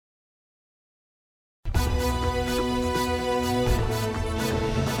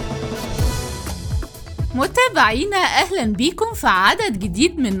متابعينا أهلا بيكم في عدد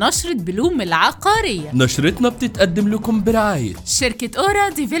جديد من نشرة بلوم العقارية. نشرتنا بتتقدم لكم برعاية شركة أورا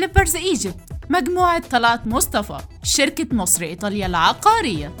ديفيلوبرز إيجيبت، مجموعة طلعت مصطفى، شركة مصر إيطاليا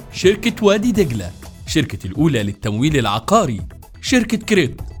العقارية، شركة وادي دجلة، شركة الأولى للتمويل العقاري، شركة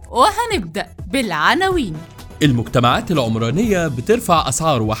كريت. وهنبدأ بالعناوين. المجتمعات العمرانية بترفع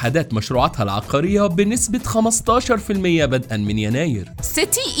أسعار وحدات مشروعاتها العقارية بنسبة 15% بدءا من يناير.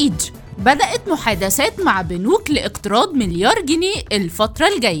 سيتي إيج بدأت محادثات مع بنوك لاقتراض مليار جنيه الفترة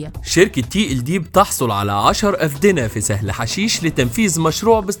الجاية. شركة TLD بتحصل على 10 أفدنة في سهل حشيش لتنفيذ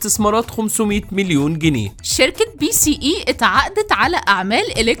مشروع باستثمارات 500 مليون جنيه. شركة BCE اتعاقدت على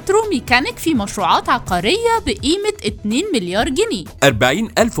أعمال إلكتروميكانيك في مشروعات عقارية بقيمة 2 مليار جنيه.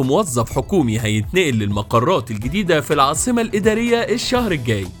 40,000 موظف حكومي هيتنقل للمقرات الجديدة في العاصمة الإدارية الشهر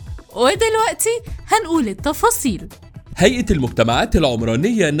الجاي. ودلوقتي هنقول التفاصيل. هيئة المجتمعات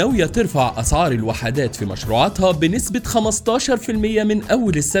العمرانية ناوية ترفع أسعار الوحدات في مشروعاتها بنسبة 15% من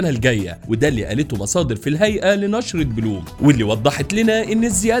أول السنة الجاية، وده اللي قالته مصادر في الهيئة لنشرة بلوم، واللي وضحت لنا إن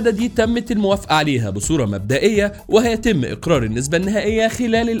الزيادة دي تمت الموافقة عليها بصورة مبدئية، وهيتم إقرار النسبة النهائية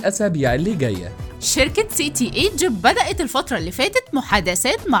خلال الأسابيع اللي جاية. شركة سيتي إيج بدأت الفترة اللي فاتت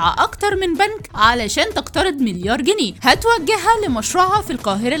محادثات مع أكتر من بنك علشان تقترض مليار جنيه هتوجهها لمشروعها في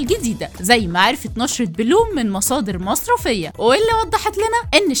القاهرة الجديدة، زي ما عرفت نشرة بلوم من مصادر مصرفية، واللي وضحت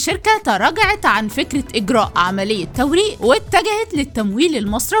لنا إن الشركة تراجعت عن فكرة إجراء عملية توريق واتجهت للتمويل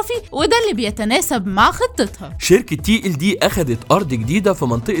المصرفي، وده اللي بيتناسب مع خطتها. شركة TLD أخدت أرض جديدة في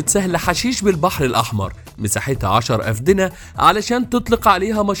منطقة سهل حشيش بالبحر الأحمر، مساحتها 10 أفدنة علشان تطلق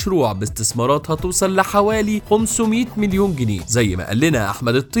عليها مشروع باستثماراتها توصل لحوالي 500 مليون جنيه، زي ما قال لنا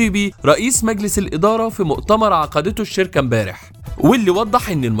أحمد الطيبي رئيس مجلس الإدارة في مؤتمر عقدته الشركة امبارح، واللي وضح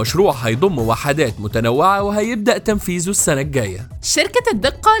إن المشروع هيضم وحدات متنوعة وهيبدأ تنفيذه السنة الجاية. شركة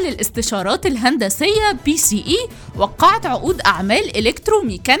الدقة للاستشارات الهندسية BCE وقعت عقود أعمال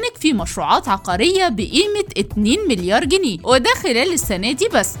إلكتروميكانيك في مشروعات عقارية بقيمة 2 مليار جنيه، وده خلال السنة دي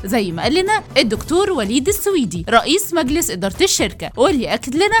بس، زي ما قال لنا الدكتور وليد السويدي رئيس مجلس إدارة الشركة، واللي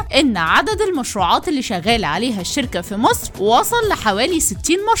أكد لنا إن عدد المشروعات اللي شغال عليها الشركة في مصر وصل لحوالي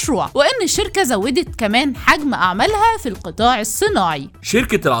 60 مشروع، وإن الشركة زودت كمان حجم أعمالها في القطاع الصناعي.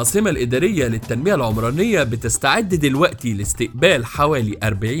 شركة العاصمة الإدارية للتنمية العمرانية بتستعد دلوقتي لاستقبال حوالي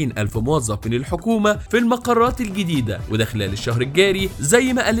 40,000 موظف من الحكومة في المقرات الجديدة، وده خلال الشهر الجاري،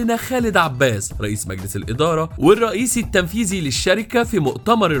 زي ما قال لنا خالد عباس رئيس مجلس الإدارة والرئيس التنفيذي للشركة في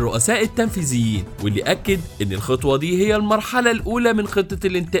مؤتمر الرؤساء التنفيذيين، واللي أكد إن الخطوة دي هي المرحلة الأولى من خطة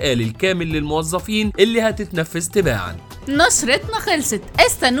الانتقال الكامل للموظفين اللي هتتنفذ تباعا. نشرتنا خلصت،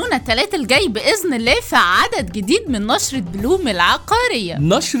 استنونا الثلاثاء الجاي بإذن الله في عدد جديد من نشرة بلوم العقارية.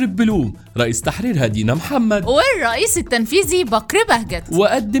 نشرة بلوم رئيس تحريرها دينا محمد، والرئيس التنفيذي بكر بهجت،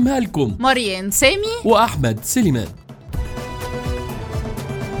 وقدمها لكم مريان سامي وأحمد سليمان.